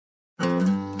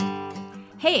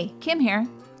Hey, Kim here.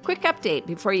 Quick update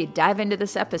before you dive into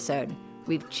this episode.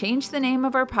 We've changed the name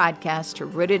of our podcast to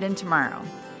Rooted in Tomorrow.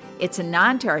 It's a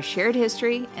nod to our shared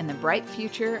history and the bright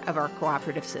future of our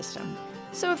cooperative system.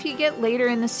 So if you get later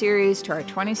in the series to our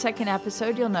 22nd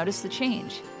episode, you'll notice the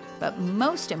change. But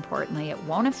most importantly, it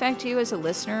won't affect you as a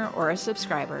listener or a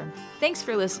subscriber. Thanks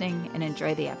for listening and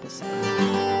enjoy the episode.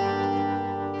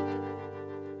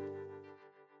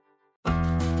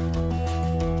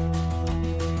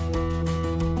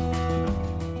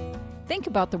 Think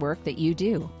about the work that you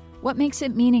do. What makes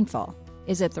it meaningful?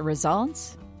 Is it the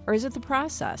results? Or is it the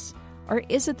process? Or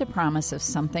is it the promise of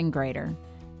something greater?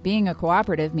 Being a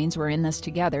cooperative means we're in this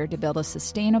together to build a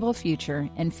sustainable future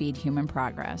and feed human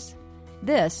progress.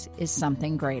 This is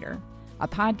Something Greater, a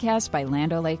podcast by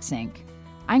Land O'Lakes, Inc.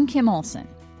 I'm Kim Olson.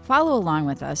 Follow along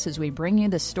with us as we bring you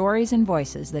the stories and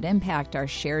voices that impact our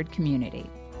shared community.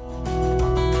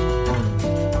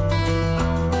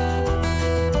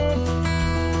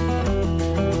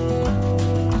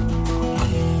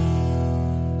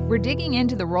 We're digging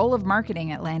into the role of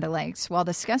marketing at Land O'Lakes while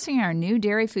discussing our new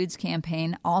dairy foods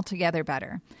campaign, All Together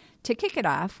Better. To kick it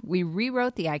off, we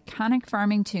rewrote the iconic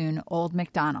farming tune, Old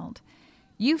MacDonald.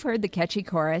 You've heard the catchy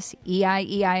chorus,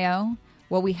 E-I-E-I-O?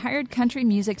 Well, we hired country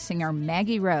music singer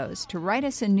Maggie Rose to write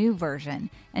us a new version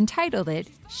and titled it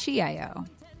She-I-O.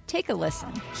 Take a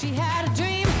listen. She had a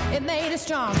dream, it made her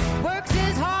strong. Works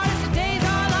as hard as the days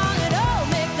are long. And old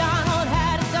MacDonald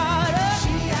had a daughter.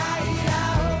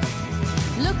 She-I-E-I-O.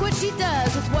 Look what she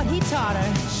does with what he taught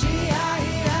her.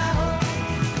 She-I-E-I-O.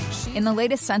 In the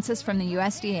latest census from the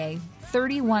USDA,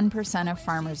 31% of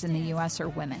farmers in the U.S. are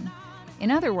women.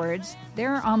 In other words,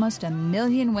 there are almost 1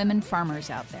 million women farmers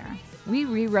out there. We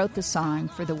rewrote the song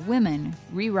for the women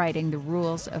rewriting the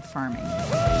rules of farming. Go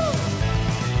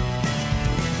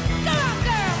on,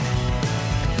 girl!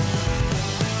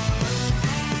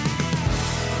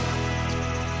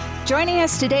 Joining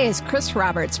us today is Chris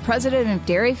Roberts, President of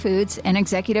Dairy Foods and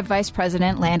Executive Vice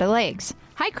President, Land O'Lakes.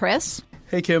 Hi, Chris.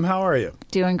 Hey, Kim, how are you?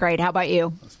 Doing great. How about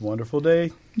you? It's a wonderful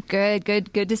day. Good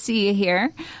to see you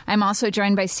here. I'm also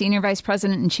joined by Senior Vice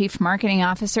President and Chief Marketing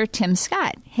Officer, Tim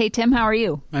Scott. Hey, Tim, how are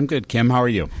you? I'm good. Kim, how are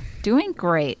you? Doing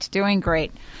great.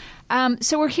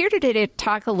 So we're here today to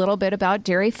talk a little bit about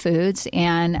dairy foods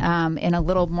and in a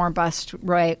little more robust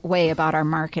way about our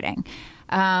marketing.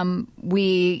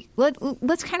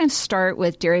 Let's kind of start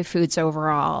with dairy foods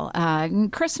overall.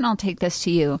 Chris, and I'll take this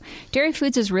to you. Dairy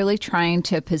foods is really trying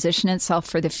to position itself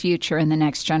for the future and the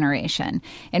next generation,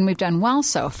 and we've done well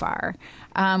so far.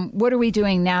 What are we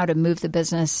doing now to move the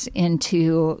business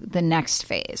into the next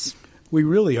phase? We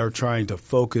really are trying to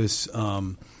focus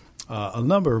a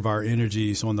number of our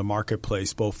energies on the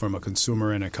marketplace, both from a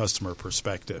consumer and a customer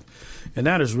perspective. And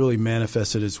that has really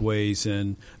manifested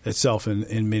itself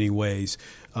in many ways.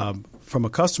 From a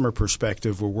customer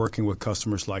perspective, we're working with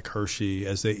customers like Hershey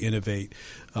as they innovate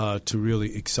to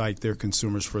really excite their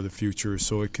consumers for the future.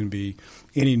 So it can be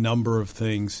any number of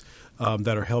things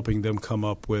that are helping them come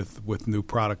up with new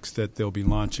products that they'll be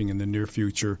launching in the near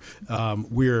future.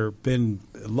 We've been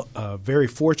very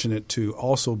fortunate to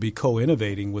also be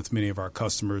co-innovating with many of our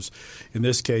customers. In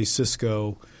this case,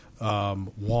 Cisco,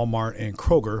 Walmart, and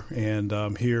Kroger.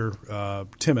 And here,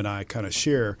 Tim and I kind of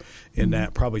share in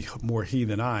that, probably more he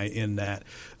than I, in that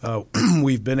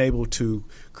we've been able to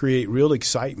create real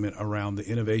excitement around the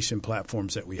innovation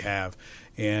platforms that we have.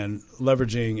 And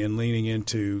leveraging and leaning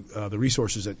into the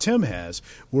resources that Tim has,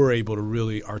 we're able to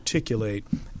really articulate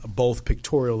both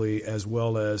pictorially as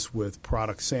well as with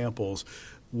product samples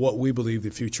what we believe the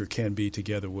future can be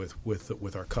together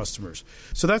with our customers.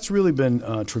 So that's really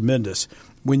been tremendous.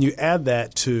 When you add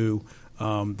that to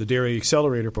the Dairy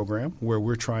Accelerator Program, where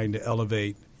we're trying to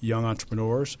elevate young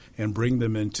entrepreneurs and bring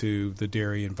them into the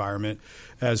dairy environment,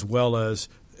 as well as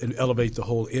and elevate the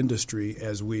whole industry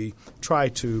as we try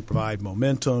to provide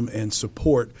momentum and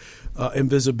support and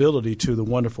visibility to the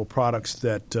wonderful products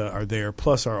that are there,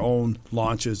 plus our own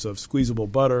launches of squeezable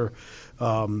butter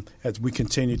as we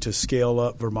continue to scale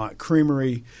up Vermont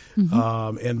Creamery,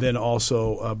 and then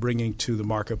also bringing to the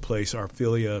marketplace our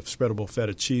Filia spreadable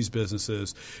feta cheese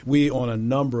businesses. We, on a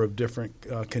number of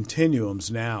different continuums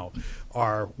now,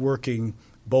 are working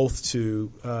both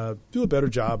to do a better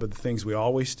job of the things we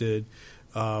always did,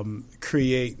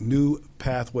 create new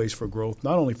pathways for growth,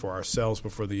 not only for ourselves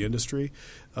but for the industry,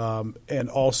 and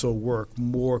also work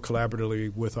more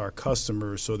collaboratively with our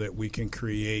customers so that we can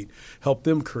help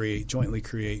them jointly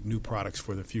create new products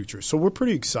for the future. So we're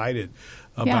pretty excited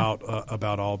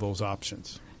about all those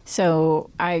options. So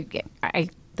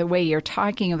the way you're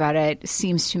talking about it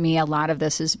seems to me a lot of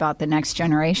this is about the next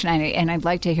generation, and I'd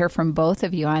like to hear from both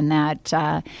of you on that.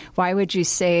 Why would you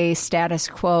say status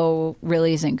quo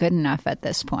really isn't good enough at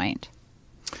this point?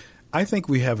 I think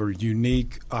we have a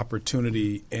unique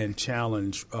opportunity and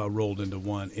challenge rolled into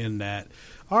one, in that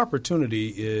our opportunity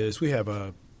is we have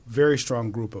a very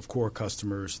strong group of core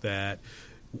customers that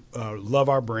love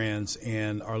our brands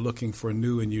and are looking for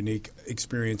new and unique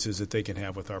experiences that they can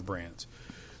have with our brands.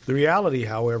 The reality,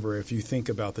 however, if you think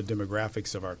about the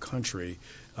demographics of our country,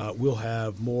 we'll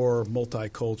have more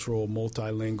multicultural,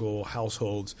 multilingual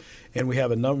households, and we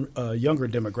have a younger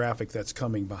demographic that's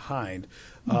coming behind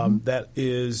that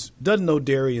doesn't know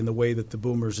dairy in the way that the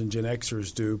boomers and Gen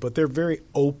Xers do, but they're very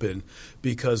open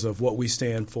because of what we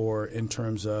stand for in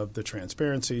terms of the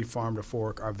transparency, farm to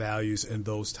fork, our values, and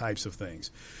those types of things.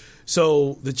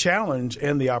 So the challenge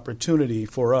and the opportunity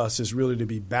for us is really to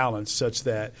be balanced such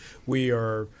that we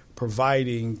are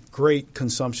providing great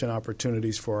consumption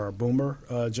opportunities for our boomer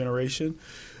generation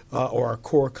or our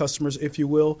core customers, if you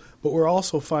will, but we're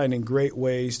also finding great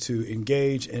ways to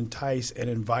engage, entice, and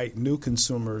invite new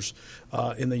consumers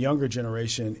in the younger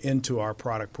generation into our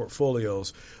product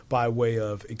portfolios by way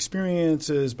of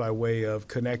experiences, by way of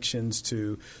connections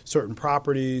to certain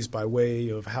properties, by way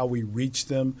of how we reach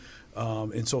them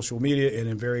in social media and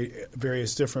in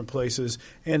various different places,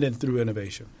 and then through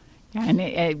innovation. Yeah, and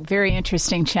a very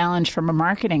interesting challenge from a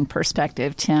marketing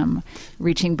perspective, Tim,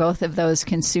 reaching both of those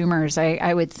consumers.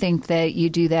 I would think that you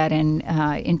do that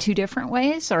in two different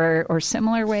ways or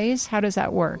similar ways. How does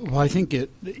that work? Well, I think a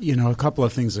couple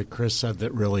of things that Chris said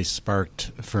that really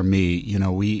sparked for me.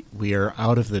 We are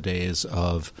out of the days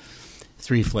of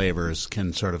 3 flavors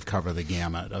can sort of cover the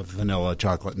gamut of vanilla,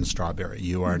 chocolate, and strawberry.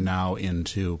 You are now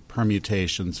into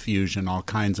permutations, fusion, all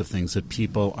kinds of things that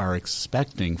people are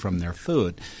expecting from their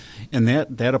food. And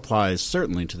that applies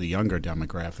certainly to the younger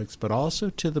demographics, but also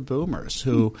to the boomers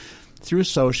who, through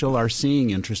social, are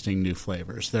seeing interesting new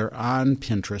flavors. They're on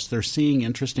Pinterest. They're seeing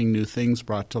interesting new things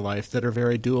brought to life that are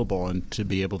very doable and to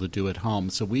be able to do at home.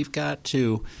 So we've got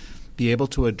to be able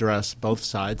to address both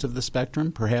sides of the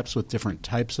spectrum, perhaps with different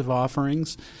types of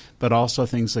offerings, but also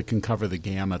things that can cover the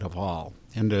gamut of all.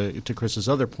 And to Chris's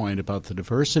other point about the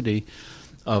diversity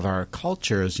of our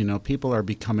cultures, people are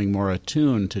becoming more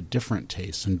attuned to different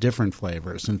tastes and different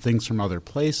flavors and things from other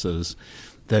places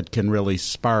that can really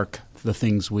spark the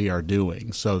things we are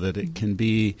doing, so that it can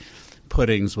be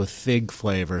puddings with fig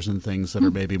flavors and things that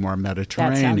are maybe more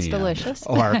Mediterranean. That sounds delicious.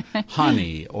 Or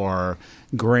honey or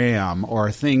graham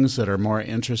or things that are more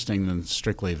interesting than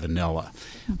strictly vanilla.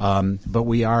 But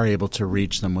we are able to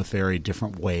reach them with very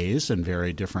different ways and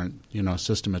very different,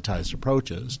 systematized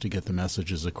approaches to get the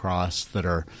messages across that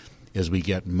are, as we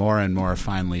get more and more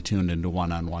finely tuned into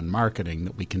one-on-one marketing,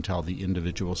 that we can tell the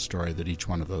individual story that each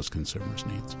one of those consumers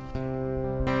needs.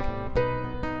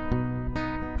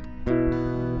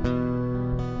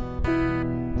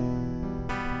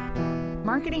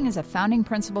 Marketing is a founding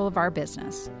principle of our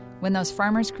business. When those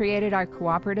farmers created our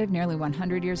cooperative nearly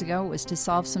 100 years ago, it was to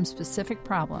solve some specific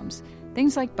problems.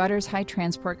 Things like butter's high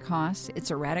transport costs,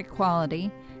 its erratic quality,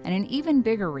 and an even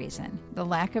bigger reason, the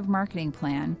lack of marketing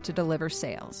plan to deliver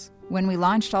sales. When we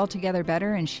launched Altogether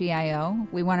Better and She.I.O.,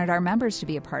 we wanted our members to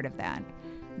be a part of that.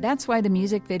 That's why the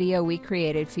music video we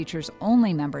created features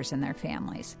only members and their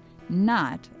families,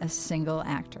 not a single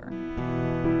actor.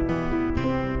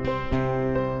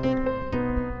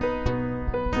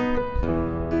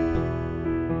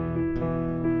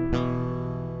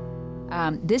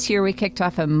 This year, we kicked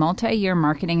off a multi-year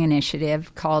marketing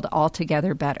initiative called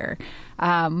Altogether Better.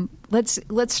 Let's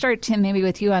start, Tim, maybe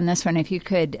with you on this one. If you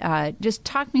could just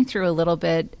talk me through a little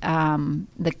bit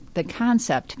the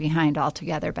concept behind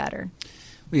Altogether Better.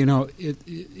 Well,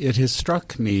 it has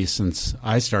struck me since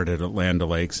I started at Land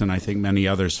O'Lakes, and I think many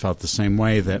others felt the same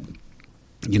way, that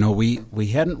we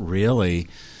hadn't really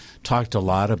talked a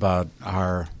lot about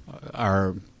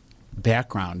our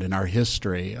background and our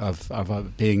history of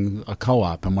being a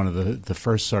co-op and one of the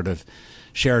first sort of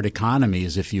shared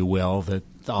economies, if you will, that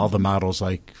all the models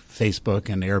like Facebook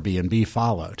and Airbnb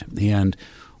followed. And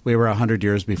we were 100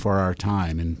 years before our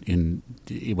time in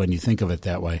when you think of it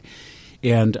that way.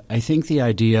 And I think the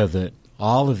idea that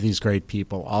all of these great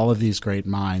people, all of these great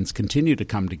minds continue to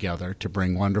come together to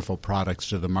bring wonderful products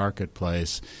to the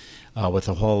marketplace with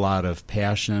a whole lot of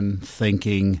passion,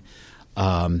 thinking,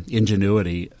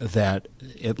 ingenuity, that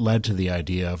it led to the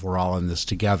idea of we're all in this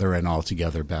together and all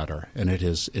together better. And it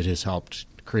has helped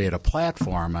create a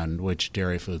platform on which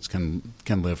dairy foods can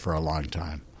live for a long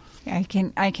time. I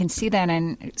can see that,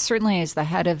 and certainly as the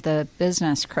head of the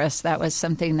business, Chris, that was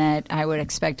something that I would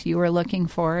expect you were looking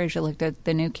for as you looked at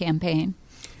the new campaign.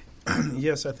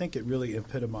 Yes, I think it really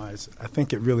epitomized.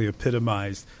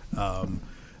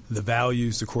 The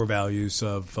values, the core values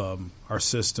of our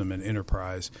system and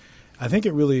enterprise. I think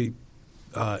it really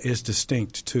is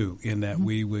distinct too, in that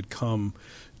we would come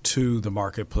to the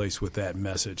marketplace with that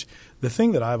message. The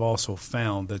thing that I've also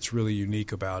found that's really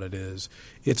unique about it is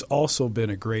it's also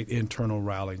been a great internal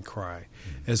rallying cry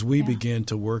as we begin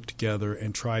to work together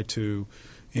and try to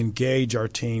engage our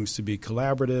teams to be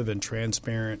collaborative and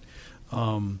transparent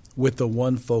with the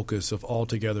one focus of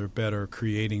altogether better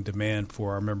creating demand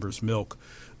for our members' milk.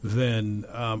 Then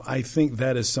I think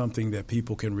that is something that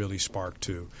people can really spark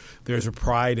to. There's a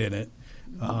pride in it,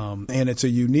 and it's a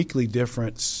uniquely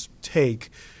different take,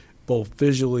 both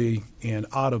visually and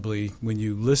audibly, when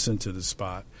you listen to the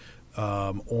spot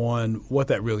on what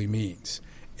that really means.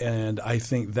 And I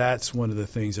think that's one of the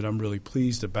things that I'm really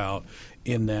pleased about,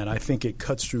 in that I think it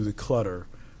cuts through the clutter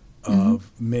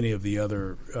of many of the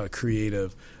other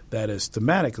creative that is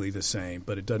thematically the same,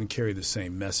 but it doesn't carry the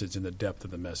same message, and the depth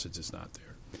of the message is not there.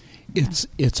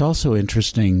 It's also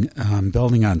interesting,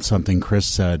 building on something Chris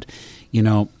said. You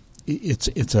know,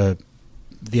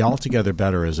 the Altogether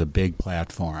Better is a big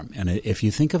platform, and if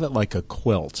you think of it like a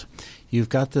quilt, you've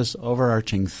got this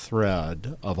overarching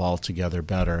thread of Altogether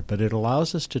Better, but it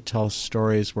allows us to tell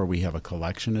stories where we have a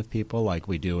collection of people like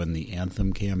we do in the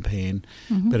Anthem campaign,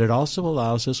 but it also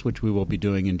allows us, which we will be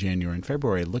doing in January and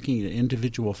February, looking at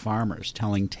individual farmers,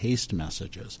 telling taste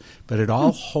messages, but it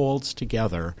all holds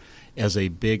together as a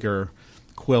bigger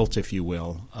quilt, if you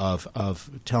will, of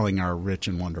telling our rich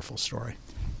and wonderful story.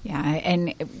 Yeah,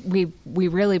 and we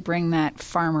really bring that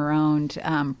farmer-owned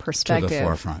perspective to the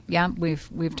forefront. Yeah,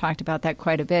 we've talked about that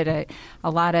quite a bit. A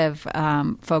lot of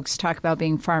folks talk about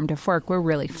being farm to fork. We're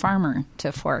really farmer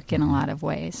to fork in a lot of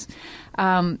ways.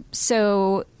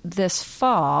 So this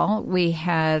fall we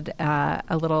had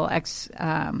a little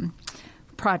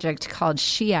project called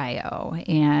She.I.O.,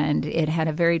 and it had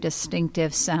a very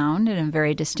distinctive sound and a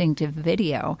very distinctive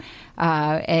video,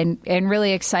 and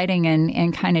really exciting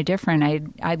and kind of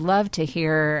different. I'd love to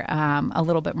hear a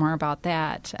little bit more about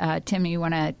that. Tim, you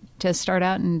want to start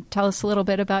out and tell us a little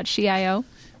bit about She.I.O.?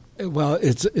 Well,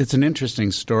 it's an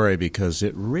interesting story because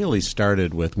it really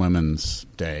started with Women's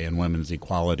Day and Women's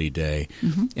Equality Day,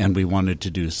 and we wanted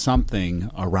to do something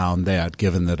around that,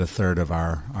 given that a third of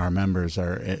our members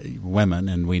are women,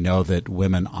 and we know that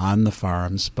women on the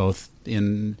farms, both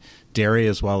in dairy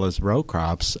as well as row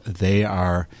crops, they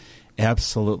are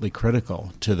absolutely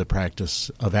critical to the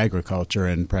practice of agriculture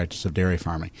and practice of dairy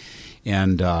farming.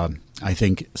 And I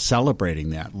think celebrating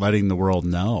that, letting the world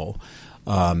know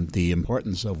the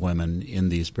importance of women in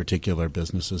these particular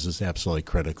businesses is absolutely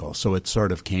critical. So it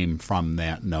sort of came from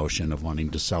that notion of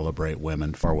wanting to celebrate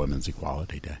women for Women's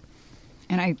Equality Day.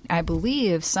 And I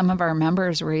believe some of our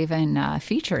members were even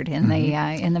featured in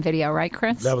the video, right,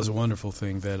 Chris? That was a wonderful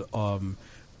thing that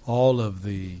all of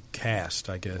the cast,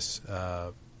 I guess,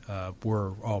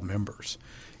 were all members.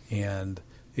 And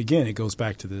again, it goes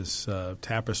back to this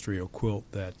tapestry or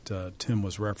quilt that Tim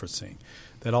was referencing.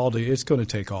 That it's going to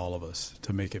take all of us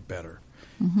to make it better,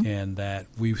 and that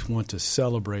we want to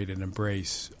celebrate and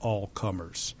embrace all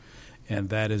comers, and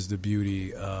that is the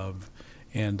beauty of,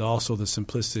 and also the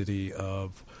simplicity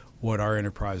of what our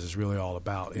enterprise is really all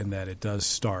about. In that it does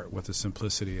start with the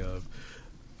simplicity of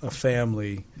a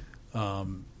family,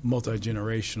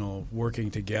 multi-generational, working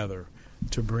together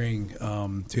to bring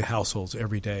to households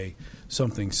every day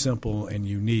something simple and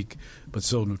unique, but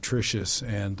so nutritious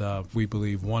and we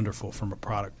believe wonderful from a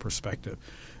product perspective.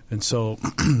 And so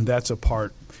that's a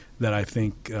part that I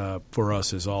think for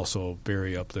us is also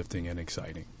very uplifting and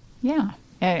exciting. Yeah,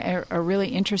 a really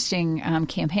interesting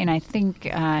campaign. I think,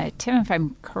 Tim, if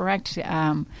I'm correct,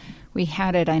 we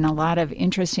had it in a lot of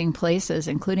interesting places,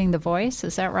 including The Voice.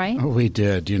 Is that right? Oh, we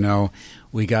did. You know,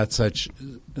 we got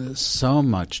so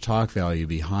much talk value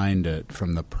behind it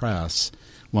from the press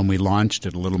when we launched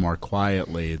it a little more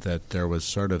quietly, that there was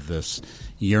sort of this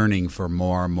yearning for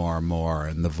more.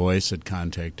 And The Voice had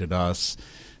contacted us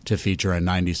to feature a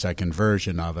 90-second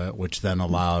version of it, which then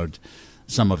allowed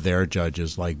some of their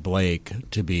judges, like Blake,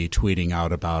 to be tweeting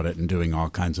out about it and doing all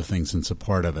kinds of things in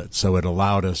support of it. So it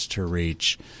allowed us to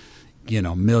reach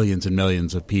millions and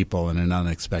millions of people in an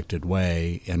unexpected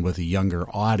way, and with a younger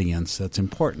audience. That's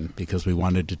important because we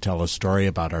wanted to tell a story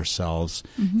about ourselves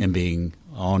and being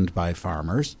owned by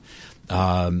farmers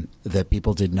that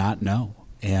people did not know.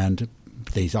 And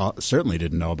they certainly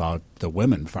didn't know about the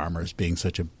women farmers being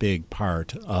such a big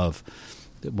part of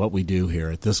what we do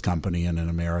here at this company and in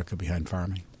America behind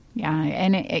farming. Yeah,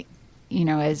 and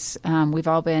as we've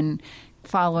all been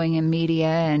following in media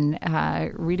and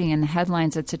reading in the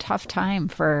headlines, it's a tough time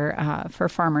for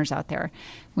farmers out there.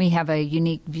 We have a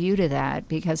unique view to that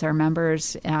because our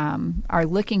members are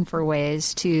looking for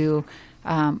ways to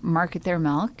market their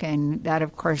milk, and that,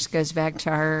 of course, goes back to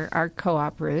our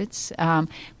co-op roots.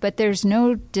 But there's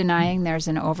no denying there's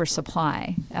an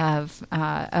oversupply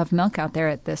of milk out there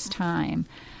at this time.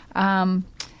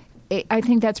 I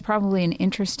think that's probably an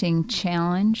interesting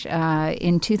challenge.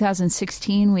 In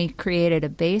 2016, we created a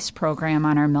base program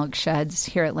on our milk sheds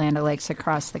here at Land O'Lakes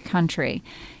across the country.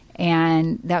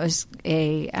 And that was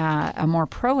a more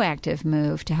proactive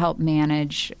move to help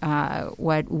manage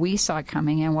what we saw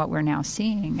coming and what we're now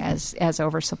seeing as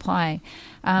oversupply.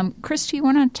 Chris, do you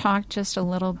want to talk just a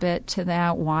little bit to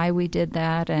that, why we did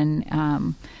that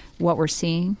and what we're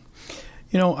seeing?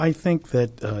 I think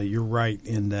that you're right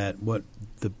in that what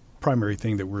the primary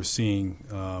thing that we're seeing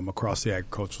across the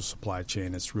agricultural supply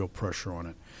chain is real pressure on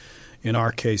it. In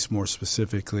our case, more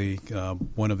specifically,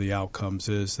 one of the outcomes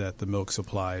is that the milk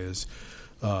supply is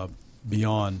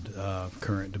beyond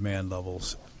current demand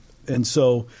levels. And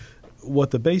so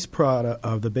what the base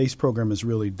program has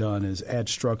really done is add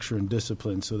structure and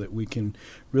discipline so that we can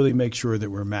really make sure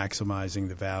that we're maximizing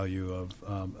the value of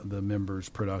the members'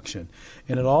 production.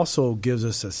 And it also gives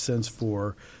us a sense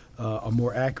for a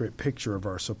more accurate picture of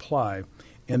our supply.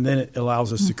 And then it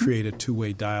allows us to create a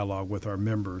two-way dialogue with our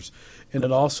members. And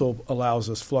it also allows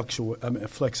us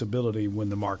flexibility when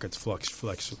the markets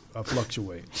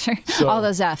fluctuate. Sure. So, all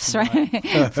those Fs,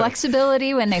 right?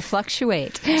 Flexibility when they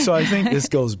fluctuate. So I think this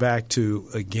goes back to,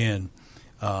 again,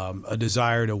 a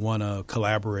desire to want to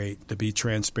collaborate, to be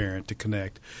transparent, to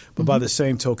connect. But by the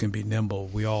same token, be nimble.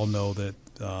 We all know that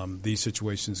these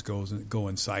situations go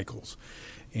in cycles.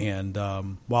 And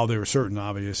while there are certain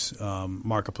obvious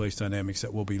marketplace dynamics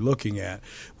that we'll be looking at,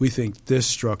 we think this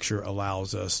structure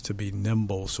allows us to be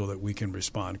nimble so that we can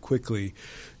respond quickly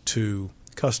to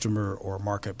customer or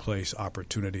marketplace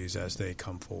opportunities as they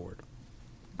come forward.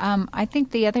 I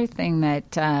think the other thing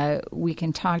that we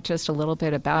can talk just a little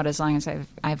bit about, as long as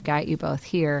I've got you both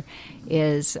here,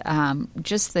 is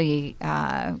just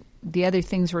the other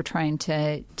things we're trying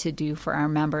to do for our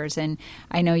members. And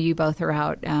I know you both are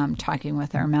out talking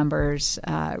with our members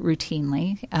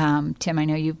routinely. Tim, I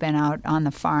know you've been out on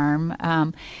the farm.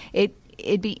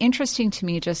 It'd be interesting to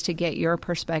me just to get your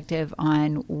perspective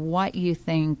on what you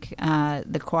think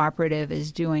the cooperative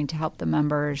is doing to help the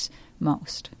members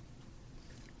most.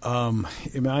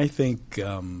 I think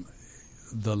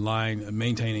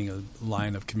maintaining a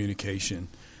line of communication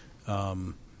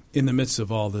in the midst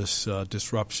of all this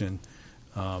disruption,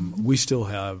 we still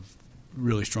have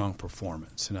really strong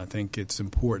performance. And I think it's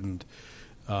important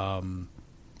in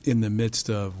the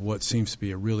midst of what seems to be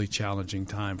a really challenging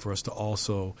time for us to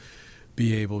also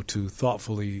be able to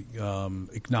thoughtfully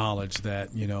acknowledge that,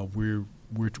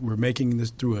 we're making this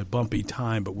through a bumpy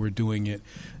time, but we're doing it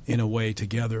in a way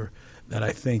together that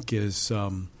I think is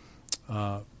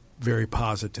very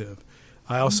positive.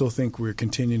 I also think we're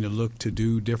continuing to look to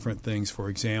do different things. For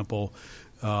example,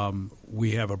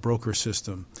 we have a broker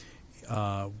system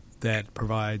that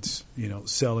provides,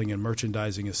 selling and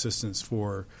merchandising assistance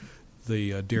for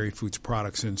the dairy foods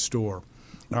products in store.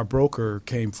 And our broker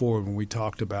came forward when we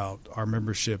talked about our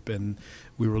membership, and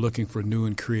we were looking for new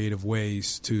and creative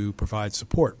ways to provide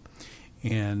support.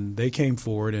 And they came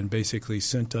forward and basically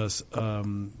sent us.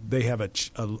 They have an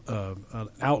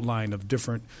outline of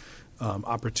different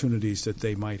opportunities that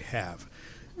they might have.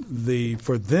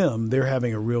 For them, they're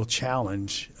having a real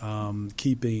challenge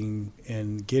keeping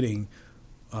and getting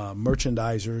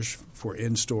merchandisers for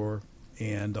in-store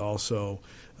and also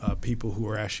people who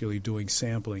are actually doing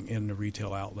sampling in the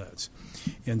retail outlets.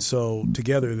 And so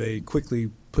together they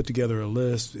quickly put together a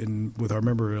list with our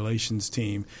member relations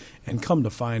team and come to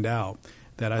find out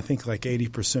that I think like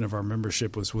 80% of our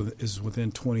membership is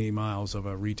within 20 miles of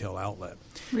a retail outlet.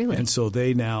 Really? And so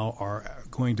they now are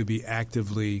going to be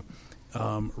actively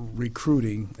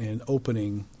recruiting and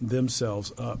opening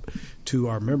themselves up to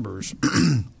our members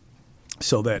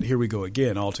so that, here we go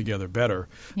again, all together better.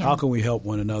 Yeah. How can we help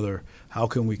one another? How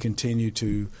can we continue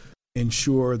to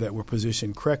ensure that we're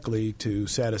positioned correctly to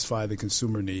satisfy the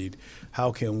consumer need?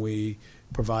 How can we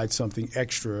provide something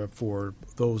extra for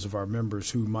those of our members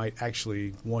who might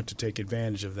actually want to take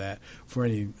advantage of that for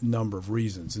any number of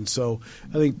reasons? And so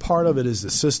I think part of it is the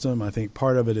system. I think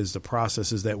part of it is the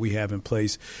processes that we have in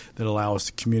place that allow us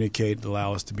to communicate, that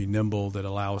allow us to be nimble, that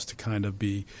allow us to kind of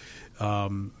be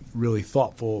really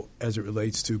thoughtful as it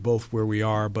relates to both where we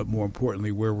are, but more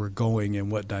importantly, where we're going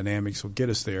and what dynamics will get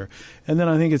us there. And then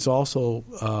I think it's also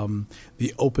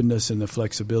the openness and the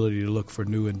flexibility to look for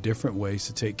new and different ways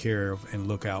to take care of and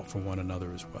look out for one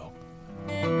another as well.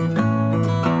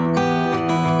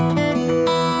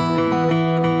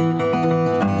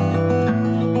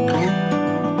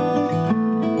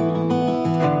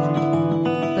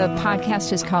 The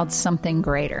podcast is called Something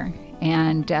Greater,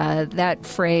 and that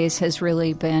phrase has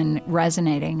really been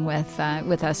resonating with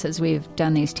us as we've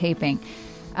done these taping.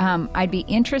 I'd be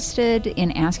interested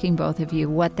in asking both of you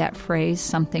what that phrase,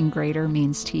 something greater,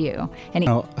 means to you.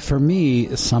 For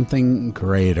me, something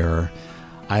greater,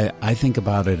 I think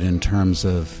about it in terms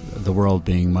of the world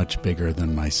being much bigger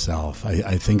than myself.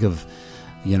 I think of,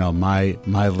 my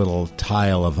little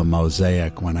tile of a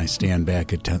mosaic when I stand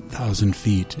back at 10,000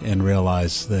 feet and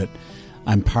realize that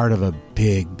I'm part of a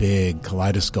big, big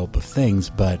kaleidoscope of things,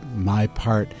 but my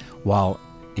part, while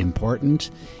important,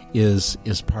 is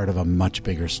part of a much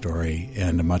bigger story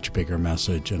and a much bigger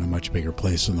message and a much bigger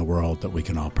place in the world that we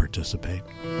can all participate.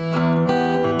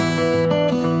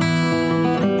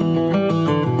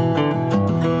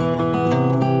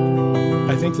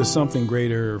 I think the something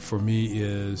greater for me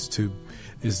is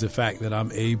the fact that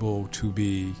I'm able to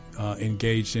be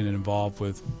engaged in and involved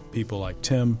with people like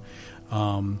Tim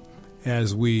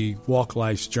as we walk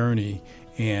life's journey,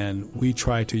 and we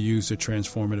try to use the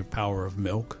transformative power of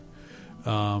milk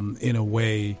in a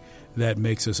way that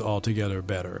makes us all together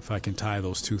better, if I can tie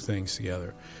those two things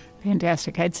together.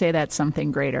 Fantastic. I'd say that's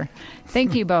something greater.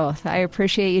 Thank you both. I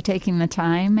appreciate you taking the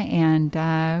time, and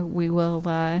we will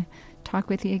talk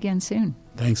with you again soon.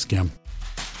 Thanks, Kim.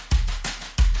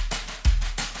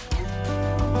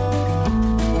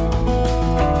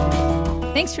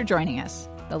 Thanks for joining us.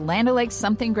 The Land O'Lakes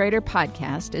Something Greater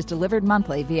podcast is delivered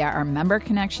monthly via our Member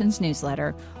Connections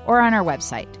newsletter or on our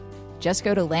website. Just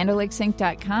go to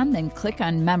landolakesync.com, then click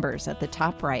on Members at the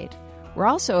top right. We're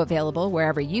also available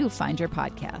wherever you find your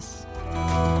podcasts.